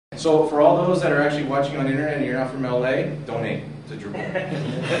So for all those that are actually watching on the internet and you're not from LA, donate to Drupal.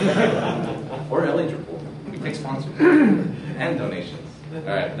 Or LA Drupal. We take sponsors and donations. All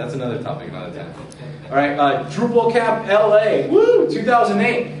right, that's another topic, another time. All right, Drupal Camp LA, woo,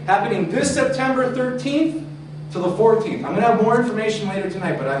 2008, happening this September 13th to the 14th. I'm going to have more information later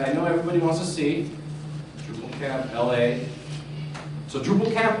tonight, but I know everybody wants to see Drupal Camp LA. So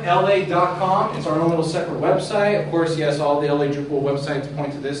DrupalCampLA.com, it's our own little separate website. Of course, yes, all the LA Drupal websites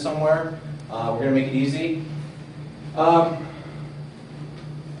point to this somewhere. We're going to make it easy. Not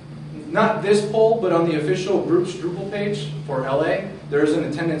this poll, but on the official group's Drupal page for LA, there's an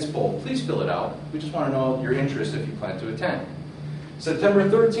attendance poll. Please fill it out. We just want to know your interest if you plan to attend. September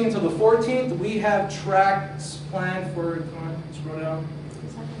 13th to the 14th, we have tracks planned for, come on, scroll down.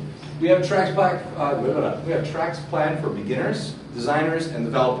 We have tracks planned for beginners, designers, and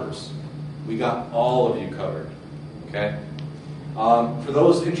developers. We got all of you covered, okay? For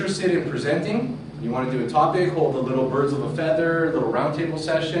those interested in presenting, you want to do a topic, hold a little birds of a feather, little roundtable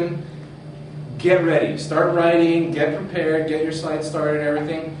session, get ready, start writing, get prepared, get your slides started and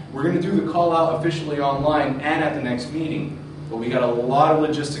everything. We're going to do the call out officially online and at the next meeting, but we got a lot of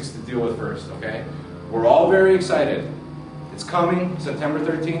logistics to deal with first, okay? We're all very excited. It's coming September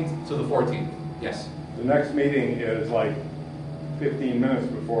 13th to the 14th. Yes? The next meeting is like 15 minutes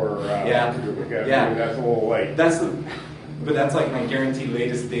before yeah. That's a little late. But that's like my guaranteed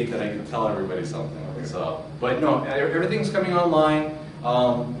latest date that I can tell everybody something. So, but no, everything's coming online.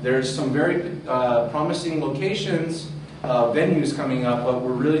 There's some very promising locations, venues coming up, but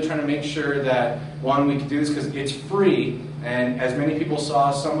we're really trying to make sure that, one, we can do this because it's free, and as many people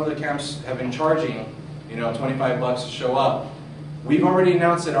saw, some of the camps have been charging, you know, $25 to show up. We've already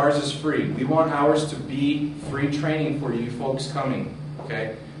announced that ours is free. We want ours to be free training for you folks coming,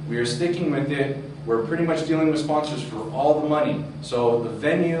 okay? We are sticking with it. We're pretty much dealing with sponsors for all the money. So the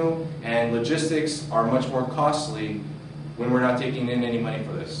venue and logistics are much more costly when we're not taking in any money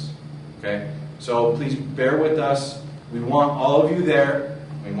for this, okay? So please bear with us. We want all of you there.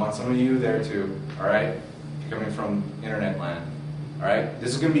 We want some of you there too, all right? Coming from internet land, all right?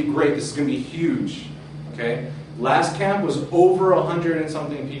 This is gonna be great. This is gonna be huge, okay? Last camp was over 100 and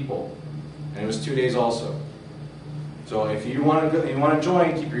something people, and it was 2 days also. So if you want to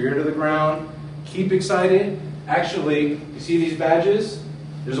join, keep your ear to the ground, keep excited. Actually, you see these badges?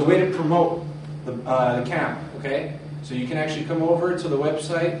 There's a way to promote the camp, okay? So you can actually come over to the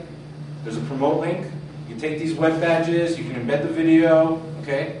website. There's a promote link. You take these web badges, you can embed the video,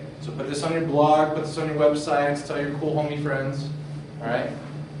 okay? So put this on your blog, put this on your website, tell your cool homie friends, all right?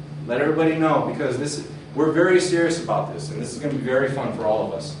 Let everybody know, because we're very serious about this, and this is going to be very fun for all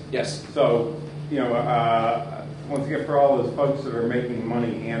of us. Yes? So, you know, once again, for all those folks that are making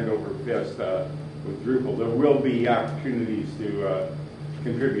money hand over fist with Drupal, there will be opportunities to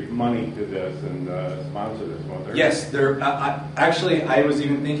contribute money to this and sponsor this one. Yes, actually, I was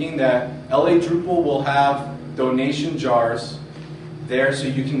even thinking that LA Drupal will have donation jars there, so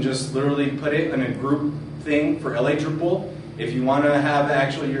you can just literally put it in a group thing for LA Drupal. If you want to have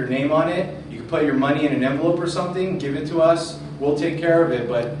actually your name on it, you can put your money in an envelope or something, give it to us, we'll take care of it.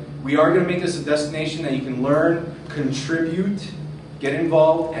 But we are going to make this a destination that you can learn, contribute, get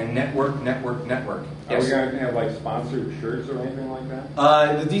involved, and network. Yes. Are we going to have like sponsored shirts or anything like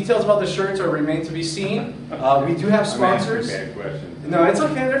that? The details about the shirts remain to be seen. We do have sponsors. I'm asking bad questions. No, it's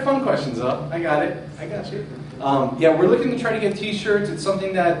okay. They're fun questions, though. I got it. I got you. Yeah, we're looking to try to get T-shirts. It's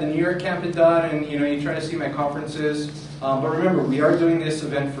something that the New York camp had done, and you try to see my conferences. But remember, we are doing this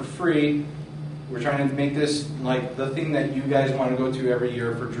event for free. We're trying to make this like the thing that you guys want to go to every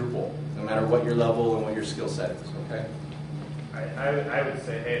year for Drupal, no matter what your level and what your skill set is. Okay. I would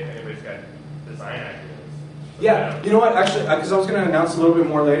say, hey, if anybody's got design ideas. Yeah, you know what, actually, because I was going to announce a little bit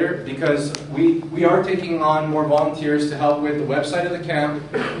more later, because we are taking on more volunteers to help with the website of the camp,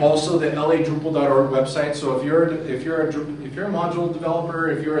 also the ladrupal.org website. So if you're a module developer,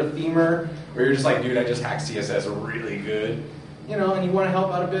 if you're a themer, or you're just like, dude, I just hacked CSS really good, and you want to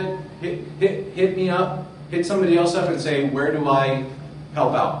help out a bit, hit me up, hit somebody else up and say, where do I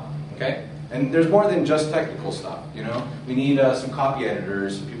help out, okay? And there's more than just technical stuff, We need some copy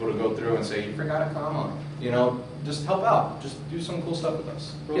editors, people to go through and say, you forgot a comma. Just help out. Just do some cool stuff with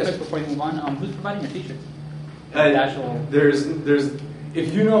us. Real quick before you move on, who's providing your t-shirts? There's,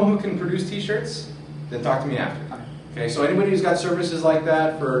 if you know who can produce t-shirts, then talk to me after. Okay, so anybody who's got services like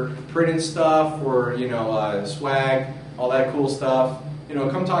that for printed stuff or, swag, all that cool stuff,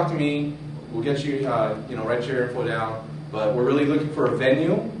 come talk to me. We'll get you, write your info down. But we're really looking for a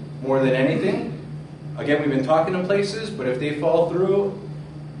venue more than anything. Again, we've been talking to places, but if they fall through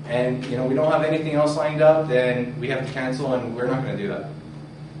and we don't have anything else lined up, then we have to cancel, and we're not going to do that.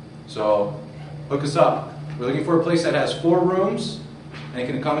 So hook us up. We're looking for a place that has 4 rooms and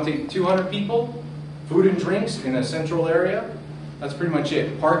can accommodate 200 people, food and drinks in a central area. That's pretty much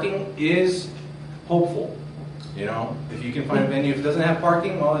it. Parking is hopeful. You know, if you can find a venue, if it doesn't have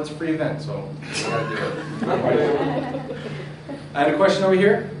parking, well, it's a free event, so we gotta do it. I had a question over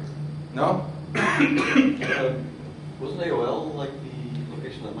here. No? Wasn't AOL like the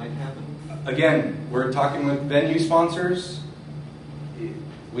location that might happen? Again, we're talking with venue sponsors.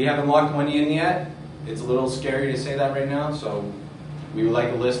 We haven't locked money in yet. It's a little scary to say that right now, so we would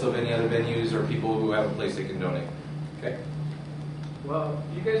like a list of any other venues or people who have a place they can donate. Okay? Well,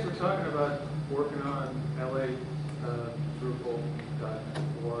 you guys were talking about working on LA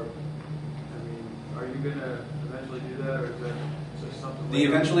Drupal.org. I mean, are you going to eventually do that, or is that just something? The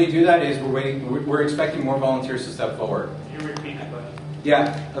eventually do that is we're expecting more volunteers to step forward. Can you repeat the question?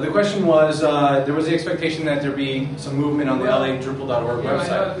 Yeah, the question was, there was the expectation that there be some movement on the LADrupal.org yeah, website.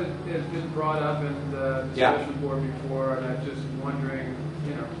 I know it's been brought up in the discussion board before, and I'm just wondering,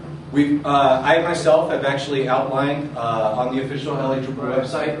 you know. I myself have actually outlined on the official LA Drupal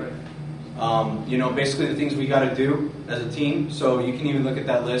website, you know, basically the things we got to do as a team. So you can even look at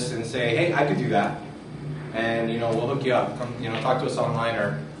that list and say, hey, I could do that, and you know, we'll hook you up. Come, you know, talk to us online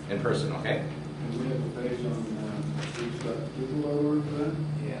or in person. Okay. And we have a page on Drupal.org for that?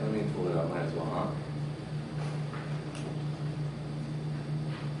 Yeah, let me pull it up. Might as well, huh?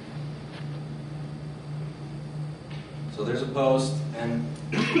 So there's a post, and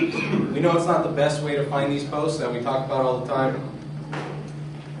we know it's not the best way to find these posts that we talk about all the time.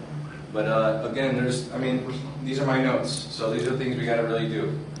 But again, these are my notes. So these are the things we got to really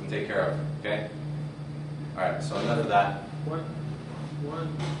do and take care of. Okay. All right. So enough of that. One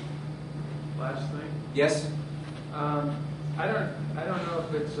last thing. Yes. I don't know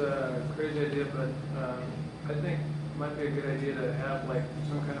if it's a crazy idea, but I think it might be a good idea to have like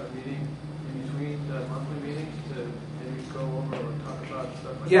some kind of meeting in between the monthly meetings to maybe go over or talk about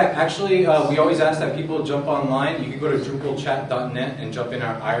stuff like Yeah, that. actually, we always ask that people jump online. You can go to drupalchat.net and jump in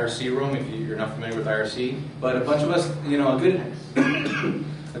our IRC room if you're not familiar with IRC. But a bunch of us, you know,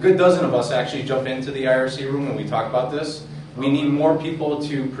 a good dozen of us actually jump into the IRC room and we talk about this. We need more people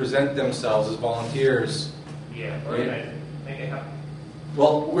to present themselves as volunteers. Yeah, organize it. Make it happen.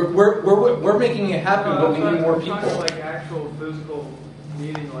 Well, we're making it happen, but we need more I'm talking people. like actual physical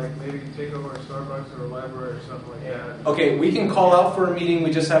meeting, like maybe take over a Starbucks or a library or something like that. Okay, we can call out for a meeting.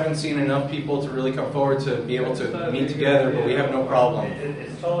 We just haven't seen enough people to really come forward to be able to meet together, but we have no problem.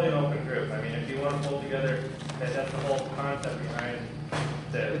 It's totally an open group. I mean, if you want to pull together, that's the whole concept behind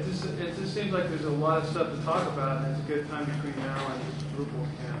the. It just seems like there's a lot of stuff to talk about, and it's a good time between now and Drupal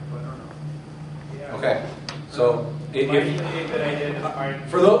camp. I don't know. Yeah. Okay, so It might even be a good idea to find.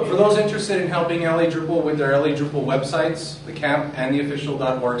 for those interested in helping LA Drupal with their LA Drupal websites, the camp and the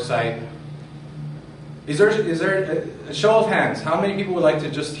official.org site, is there a show of hands? How many people would like to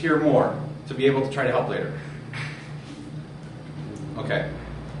just hear more to be able to try to help later? Okay.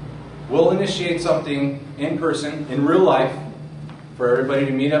 We'll initiate something in person, in real life, for everybody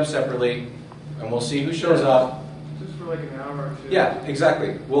to meet up separately, and we'll see who shows up. Just for like an hour or two. Yeah,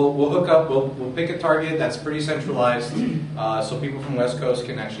 exactly. We'll hook up. We'll pick a target that's pretty centralized, so people from West Coast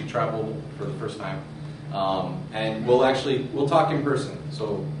can actually travel for the first time, and we'll talk in person.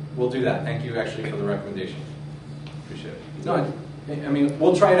 So we'll do that. Thank you actually for the recommendation. Appreciate it. No, I mean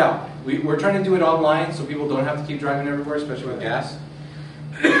we'll try it out. We're trying to do it online so people don't have to keep driving everywhere, especially with gas.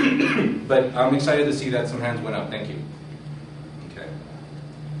 But I'm excited to see that some hands went up. Thank you.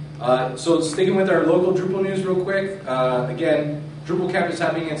 So sticking with our local Drupal news real quick, again, Drupal Camp is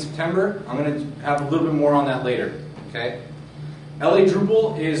happening in September. I'm going to have a little bit more on that later, okay? LA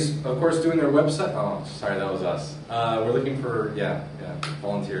Drupal is, of course, doing their website. Oh, sorry, that was us. We're looking for,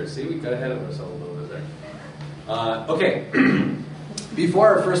 volunteers. See, we got ahead of ourselves a little bit there. Okay, before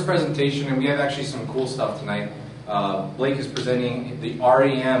our first presentation, and we have actually some cool stuff tonight, Blake is presenting the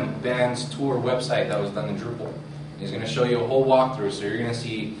REM Bands Tour website that was done in Drupal. He's going to show you a whole walkthrough, so you're going to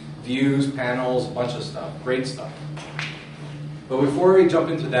see views, panels, a bunch of stuff. Great stuff. But before we jump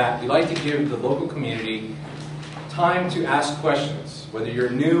into that, we like to give the local community time to ask questions. Whether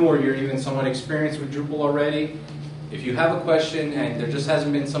you're new or you're even somewhat experienced with Drupal already, if you have a question and there just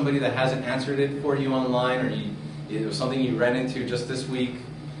hasn't been somebody that hasn't answered it for you online, or it was something you ran into just this week,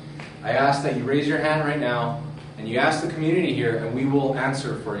 I ask that you raise your hand right now and you ask the community here, and we will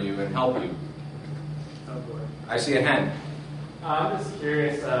answer for you and help you. I see a hand. I'm just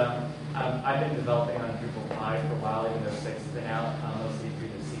curious. I've been developing on Drupal 5 for a while, even though 6 has been out, mostly through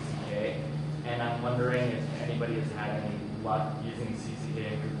the CCK. And I'm wondering if anybody has had any luck using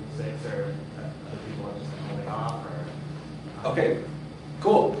CCK in Drupal 6, or other people have just been holding off. Or Okay,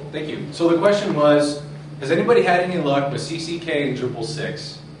 cool. Thank you. So the question was, has anybody had any luck with CCK and Drupal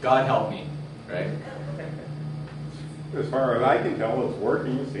 6? God help me, right? As far as I can tell, it's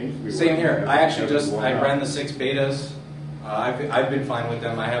working. It seems to be Same working. here. I actually Everyone's I going ran up. the 6 betas. I've been fine with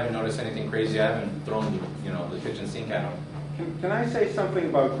them. I haven't noticed anything crazy. I haven't thrown the kitchen sink at them. Can I say something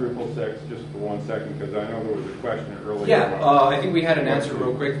about Drupal 6 just for 1 second? Because I know there was a question earlier. Yeah, about- I think we had an answer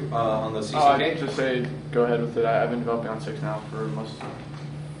real quick on the CCK. Just say go ahead with it. I've been developing on 6 now for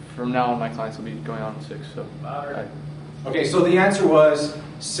from now on. My clients will be going on 6. So Okay, so the answer was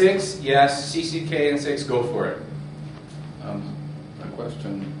 6, yes. CCK and 6, go for it. A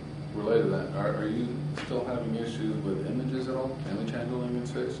question related to that. Are you still having issues with images at all? Image handling in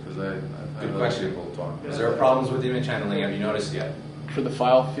 6? Because I've Good had question. other people talk. Is there problems with image handling? Have you noticed yet? for the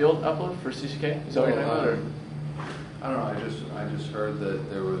file field upload for CCK, is that what you're talking about? Or? I don't know. I just heard that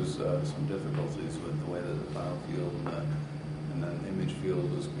there was some difficulties with the way that the file field and then image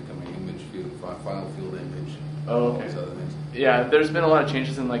field was becoming image field, file field image. Oh, all okay. these other things. Yeah, there's been a lot of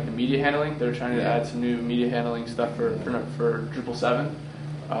changes in like the media handling. They're trying to add some new media handling stuff for Drupal 7.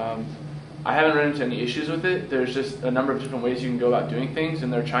 I haven't run into any issues with it. There's just a number of different ways you can go about doing things,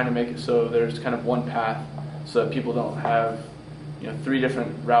 and they're trying to make it so there's kind of one path, so that people don't have 3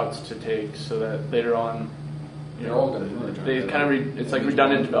 different routes to take, so that later on, They're all going to merge. aren't they kind of it's like Image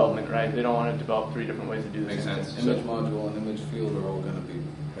redundant module. development, right? They don't want to develop 3 different ways to do the Makes same sense. thing. Image module and image field are all going to be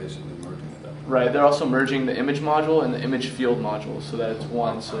basically merging at that point. Right. They're also merging the image module and the image field module, so that it's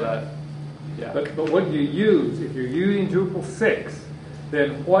one. So that But what you use, if you're using Drupal 6,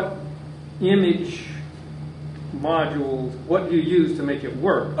 then what image modules, what do you use to make it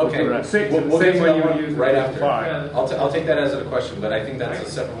work? Okay, Drupal right. 6 We'll is the get to same way that you one would use right Drupal after. 5. I'll take that as a question, but I think that's a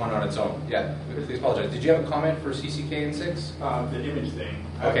separate one on its own. Yeah, please apologize. Did you have a comment for CCK and 6? The image thing.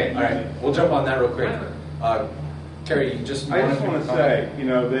 Okay, all right. We'll jump on that real quick. Terry, you just I just wanted want to comment?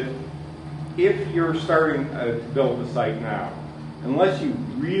 say, that if you're starting to build a site now, unless you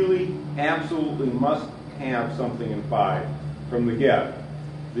really absolutely must have something in 5 from the get,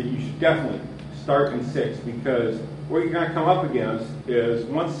 that you should definitely start in 6, because what you're going to come up against is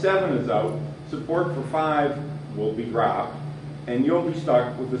once 7 is out, support for 5 will be dropped, and you'll be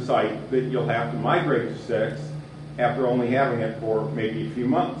stuck with a site that you'll have to migrate to 6 after only having it for maybe a few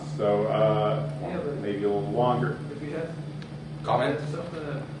months, so maybe a little longer. If you have Comment? something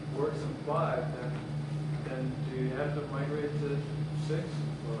that works in 5, then do you have to migrate to 6?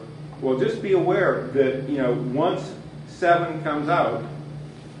 Or? Well, just be aware that, once 7 comes out,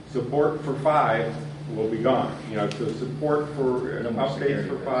 support for 5 will be gone. So support for updates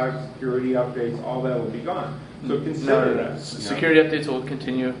for 5, security updates, all that will be gone. So consider that. Security updates will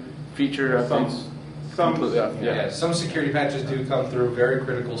continue. Feature updates. Completely off. Yeah, some security patches do come through, very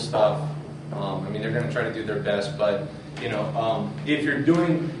critical stuff. They're going to try to do their best, but if you're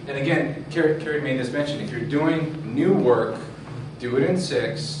doing, and again, Carrie made this mention, if you're doing new work, do it in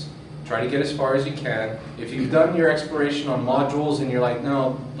 6. Try to get as far as you can. If you've done your exploration on modules and you're like,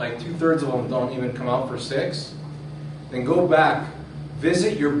 no, like 2/3 of them don't even come out for 6, then go back,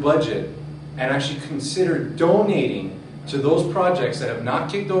 visit your budget, and actually consider donating to those projects that have not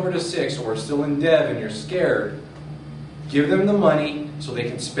kicked over to 6 or are still in dev and you're scared. Give them the money so they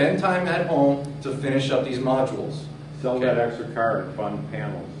can spend time at home to finish up these modules. Sell that extra car and fund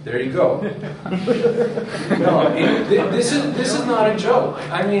panels. There you go. No, this is not a joke.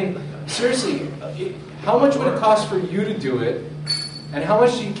 Seriously, how much would it cost for you to do it? And how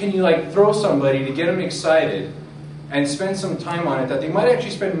much can you throw somebody to get them excited and spend some time on it that they might actually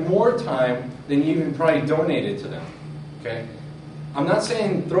spend more time than you even probably donated to them? Okay? I'm not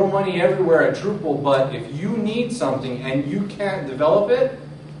saying throw money everywhere at Drupal, but if you need something and you can't develop it,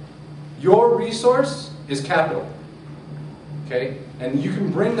 your resource is capital. Okay? And you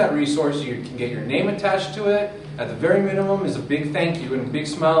can bring that resource, you can get your name attached to it. At the very minimum is a big thank you and a big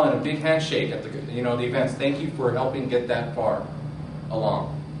smile and a big handshake at the events. Thank you for helping get that far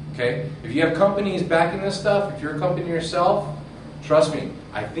along. Okay? If you have companies backing this stuff, if you're a company yourself, trust me,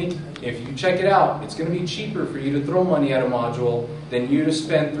 I think if you check it out, it's going to be cheaper for you to throw money at a module than you to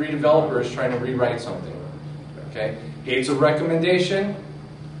spend 3 developers trying to rewrite something. Okay? It's a recommendation.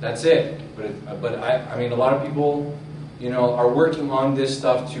 That's it. But a lot of people, are working on this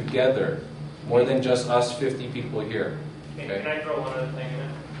stuff together, more than just us 50 people here. Okay? Can I throw one other thing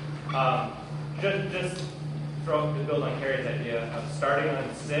in? Just to build on Carrie's idea of starting on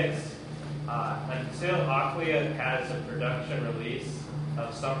 6, until Acquia has a production release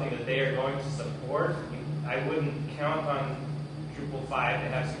of something that they are going to support, I wouldn't count on Drupal 5 to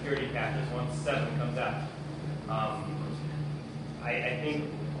have security patches once 7 comes out. I think,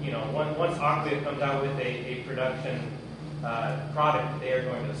 once Acquia comes out with a production product they are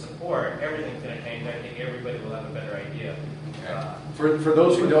going to support, everything's going to change. I think everybody will have a better idea. For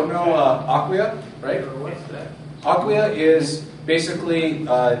those who don't know, Acquia, right? What's that? Acquia is basically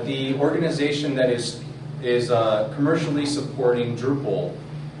the organization that is commercially supporting Drupal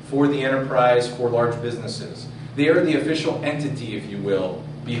for the enterprise, for large businesses. They are the official entity, if you will,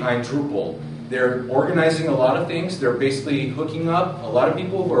 behind Drupal. They're organizing a lot of things. They're basically hooking up a lot of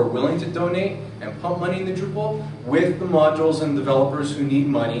people who are willing to donate and pump money into Drupal with the modules and developers who need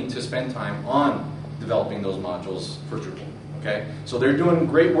money to spend time on developing those modules for Drupal. Okay, so they're doing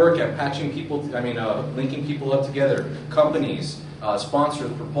great work at patching people. Linking people up together. Companies,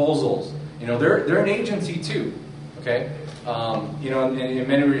 sponsors, proposals. They're an agency too. Okay, in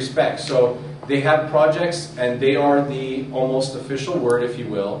many respects. So they have projects, and they are the almost official word, if you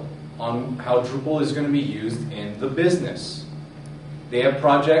will, on how Drupal is going to be used in the business. They have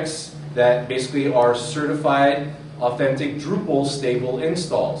projects that basically are certified, authentic Drupal stable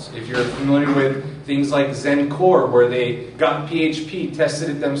installs. If you're familiar with things like Zen Core, where they got PHP, tested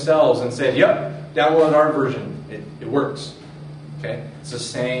it themselves, and said, yep, download our version. It works. Okay? It's the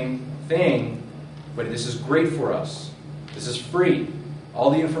same thing, but this is great for us. This is free.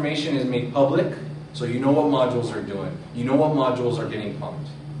 All the information is made public, so you know what modules are doing. You know what modules are getting pumped.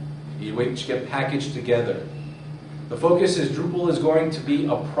 You wait to get packaged together. The focus is Drupal is going to be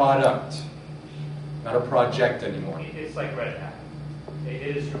a product, not a project anymore. It's like Red Hat.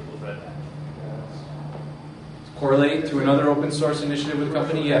 It is Drupal's Red Hat. Correlate to another open source initiative with the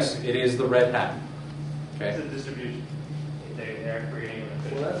company? Yes, it is the Red Hat. Okay. It's a distribution. They're creating an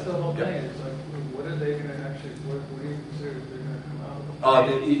official. Well, that's the whole thing. Yeah. It's like, what are they going to actually? What do you consider they're going to come out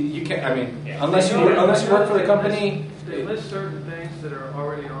with? You can't. Yeah. Unless you work for the company. They list certain things that are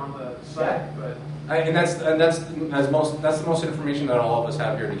already on the site, but. That's the most information that all of us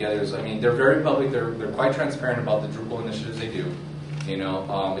have here together. They're very public. They're quite transparent about the Drupal initiatives they do.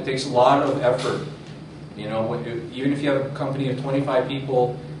 It takes a lot of effort. Even if you have a company of 25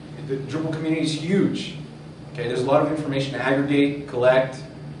 people, the Drupal community is huge. Okay, there's a lot of information to aggregate, collect,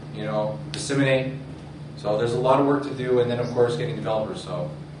 disseminate. So there's a lot of work to do, and then of course getting developers. So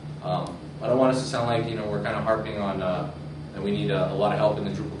I don't want us to sound like we're kind of harping on that we need a lot of help in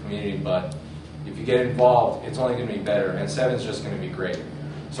the Drupal community, but if you get involved, it's only going to be better, and 7 is just going to be great.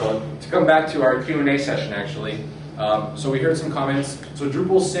 So to come back to our Q&A session, actually, so we heard some comments. So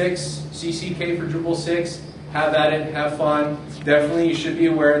Drupal 6, CCK for Drupal 6, have at it, have fun. Definitely you should be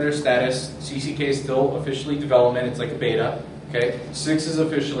aware of their status. CCK is still officially development, it's like a beta. Okay, 6 is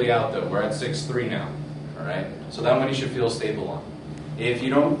officially out though, we're at 6.3 now. All right, so that one you should feel stable on. If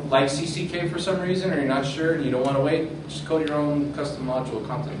you don't like CCK for some reason, or you're not sure and you don't want to wait, just code your own custom module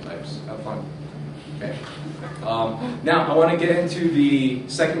content types. Have fun. Okay. Now, I want to get into the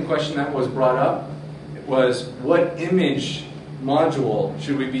second question that was brought up. It was, what image module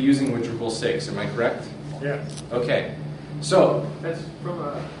should we be using with Drupal 6? Am I correct? Yeah. Okay. So That's from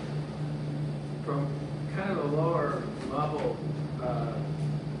kind of a lower level.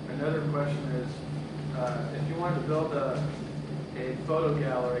 Another question is, if you wanted to build a photo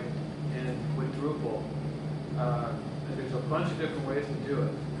gallery with Drupal, there's a bunch of different ways to do it.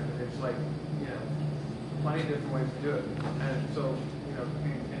 And there's plenty of different ways to do it. And so,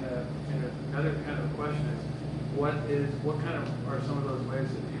 another kind of question is, what kind of are some of those ways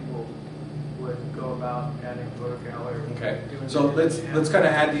that people would go about adding photo gallery? okay, so let's kind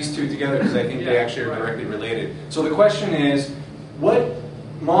of add these two together because I think they actually are directly related. So the question is, what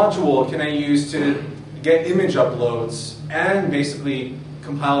module can I use to get image uploads and basically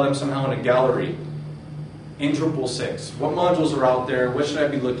compile them somehow in a gallery in Drupal 6? What modules are out there? What should I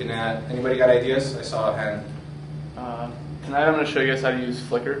be looking at? Anybody got ideas? I saw a hand. Tonight I'm going to show you guys how to use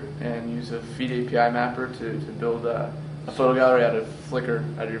Flickr and use a feed API mapper to build a photo gallery out of Flickr,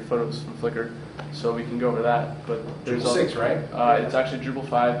 out of your photos from Flickr. So we can go over that. But there's Drupal 6, right? It's actually Drupal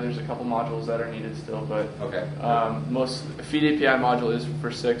 5. There's a couple modules that are needed still, but okay. Most feed API module is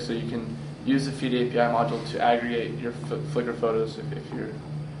for 6, so you can use the feed API module to aggregate your Flickr photos if you're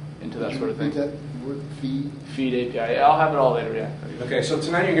into that sort of thing. That word Feed API. I'll have it all later. Yeah. Okay, so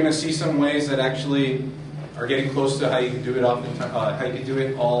tonight you're going to see some ways that actually are getting close to how you can do it how you can do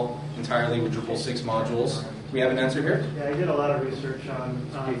it all entirely with Drupal 6 modules. Do we have an answer here? Yeah, I did a lot of research on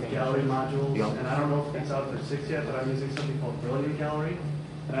gallery modules, and I don't know if it's out for 6 yet, but I'm using something called Brilliant Gallery,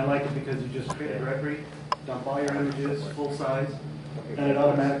 and I like it because you just create a directory, dump all your images full size, and it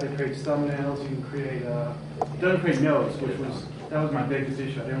automatically creates thumbnails. You can create it doesn't create notes, that was my biggest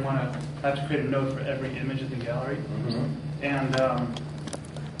issue. I didn't want to have to create a note for every image in the gallery, and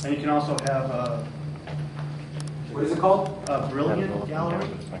you can also have what is it called? Brilliant Gallery.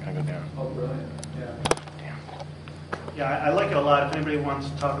 Oh, brilliant. Yeah. Yeah, I like it a lot. If anybody wants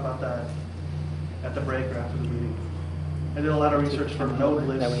to talk about that at the break or after the meeting. I did a lot of research for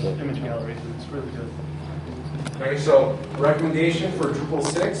node-less image galleries, and it's really good. Okay, so recommendation for Drupal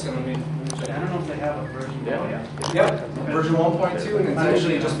 6, and let me check. I don't know if they have a version. Yeah. Oh, yeah. Yep, version 1.2, and it's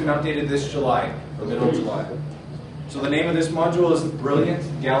actually just been updated this July, or middle of July. So the name of this module is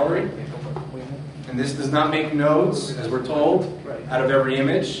Brilliant Gallery, and this does not make nodes, as we're told, out of every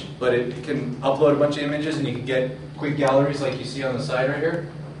image, but it can upload a bunch of images, and you can get quick galleries like you see on the side right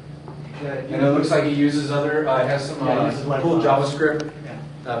here. And it looks like it uses other, it has some cool JavaScript,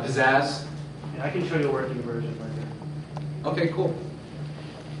 pizzazz. Yeah, I can show you a working version right there. Okay, cool.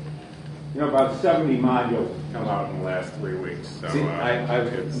 You know, about 70 modules come out in the last 3 weeks. So, See,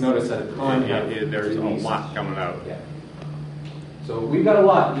 I've noticed that a ton there's a lot coming out. Yeah. So we've got a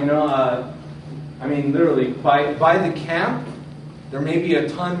lot, you know. I mean, literally, by the camp, there may be a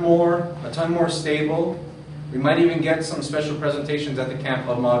ton more stable. We might even get some special presentations at the camp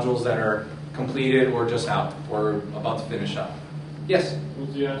of modules that are completed or just out or about to finish up. Yes?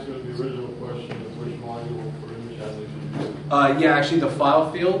 What's the answer to the original question of which module for image handling should you use? Yeah, actually the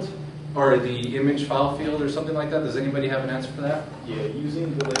file field or the image file field or something like that. Does anybody have an answer for that? Yeah,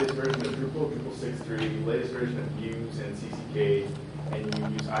 using the latest version of Drupal 6.3, latest version of Views and CCK, and you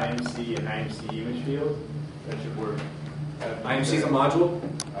use IMC and IMC image field, that should work. IMC is a module?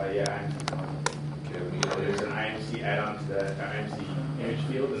 Yeah, IMC is a module. Okay, let me get There's an IMC add-on to that IMC image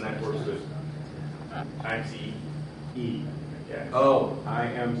field, and that works with IMC E. Okay. Oh.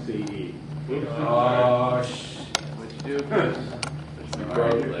 IMCE. Oh, what'd you do?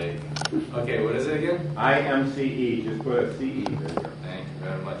 Okay, what is it again? IMCE, just put a CE there. Thank you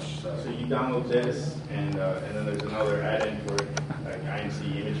very much. So you download this, and then there's another add-in for it, like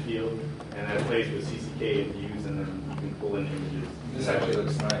IMC image field, and that plays with CCK and Views, and then you can pull in images. This actually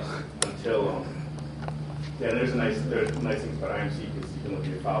looks nice. Until, yeah, there's nice things about IMC because you can look at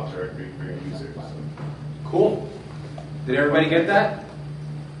your file directory for your users. So. Cool. Did everybody get that?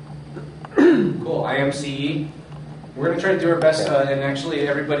 Cool. IMCE. We're going to try to do our best, and actually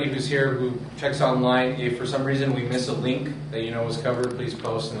everybody who's here who checks online, if for some reason we miss a link that you know was covered, please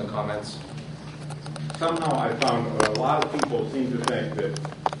post in the comments. Somehow I found a lot of people seem to think that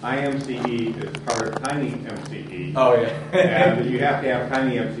IMCE is part of Tiny MCE. Oh, yeah. And you have to have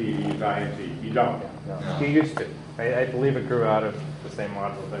Tiny MCE to use IMCE. You don't. No. You used to. I believe it grew out of the same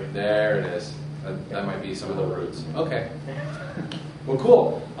module. There it is. That might be some of the roots. Okay. Well,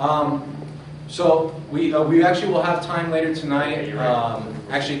 cool. So we actually will have time later tonight,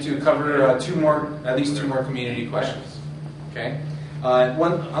 actually to cover at least two more community questions. Okay. I'm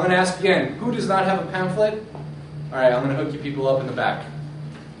going to ask again. Who does not have a pamphlet? All right. I'm going to hook you people up in the back.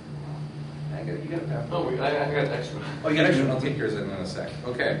 You got a pamphlet. Oh, I got extra. Oh, you got extra. I'll take yours in a sec.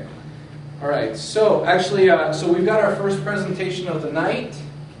 Okay. All right. So actually, so we've got our first presentation of the night.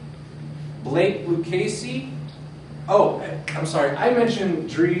 Blake Lucchese. Oh, I'm sorry. I mentioned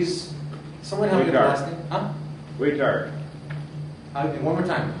Dries. Someone help me with the last name? Huh? Waitard. One more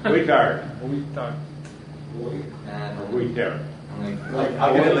time. Waitard. Waitard. Waitard.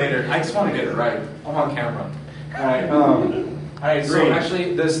 I'll get it later. I just want to get it right. I'm on camera. All right. All right. So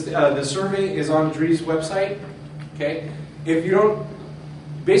actually, the survey is on Dries' website. Okay. If you don't,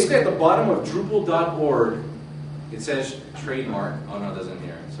 basically at the bottom of Drupal.org, it says trademark. Oh no, it doesn't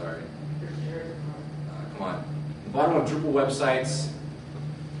here. Sorry. Come on. The bottom of Drupal websites,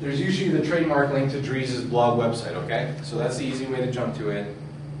 there's usually the trademark link to Dries' blog website, okay? So that's the easy way to jump to it.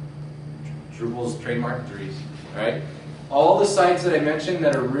 Drupal's trademark Dries, all right? All the sites that I mentioned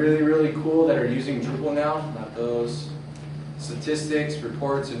that are really, really cool that are using Drupal now, not those. Statistics,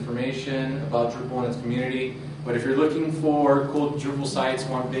 reports, information about Drupal and its community. But if you're looking for cool Drupal sites,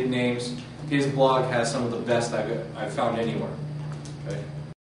 want big names, his blog has some of the best I've found anywhere. Okay?